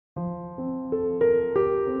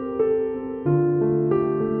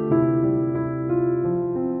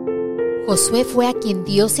Josué fue a quien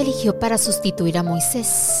Dios eligió para sustituir a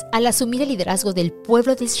Moisés al asumir el liderazgo del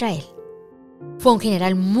pueblo de Israel. Fue un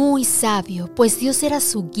general muy sabio, pues Dios era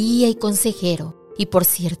su guía y consejero. Y por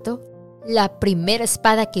cierto, la primera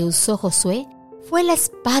espada que usó Josué fue la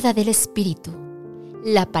espada del Espíritu,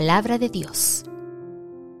 la palabra de Dios.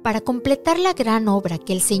 Para completar la gran obra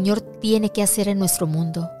que el Señor tiene que hacer en nuestro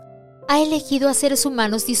mundo, ha elegido a seres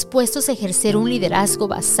humanos dispuestos a ejercer un liderazgo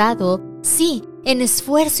basado, sí, en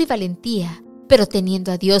esfuerzo y valentía, pero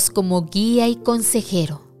teniendo a Dios como guía y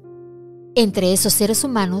consejero. Entre esos seres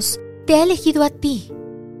humanos, te ha elegido a ti.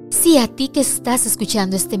 Sí, a ti que estás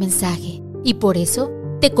escuchando este mensaje, y por eso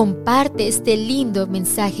te comparte este lindo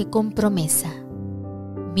mensaje con promesa.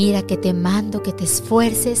 Mira que te mando que te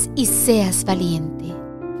esfuerces y seas valiente.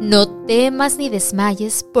 No temas ni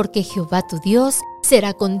desmayes, porque Jehová tu Dios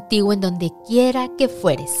será contigo en donde quiera que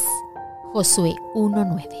fueres. Josué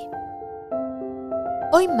 1:9.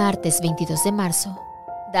 Hoy martes 22 de marzo,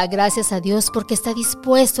 da gracias a Dios porque está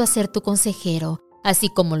dispuesto a ser tu consejero, así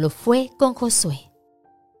como lo fue con Josué.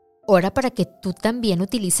 Ora para que tú también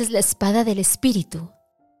utilices la espada del Espíritu,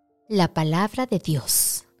 la palabra de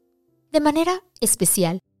Dios. De manera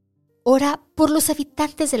especial, ora por los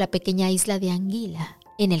habitantes de la pequeña isla de Anguila,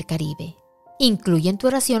 en el Caribe. Incluye en tu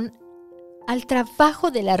oración al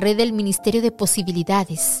trabajo de la red del Ministerio de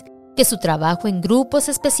Posibilidades, que su trabajo en grupos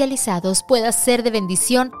especializados pueda ser de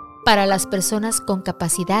bendición para las personas con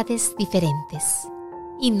capacidades diferentes.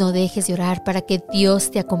 Y no dejes de orar para que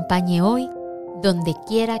Dios te acompañe hoy, donde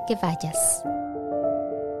quiera que vayas.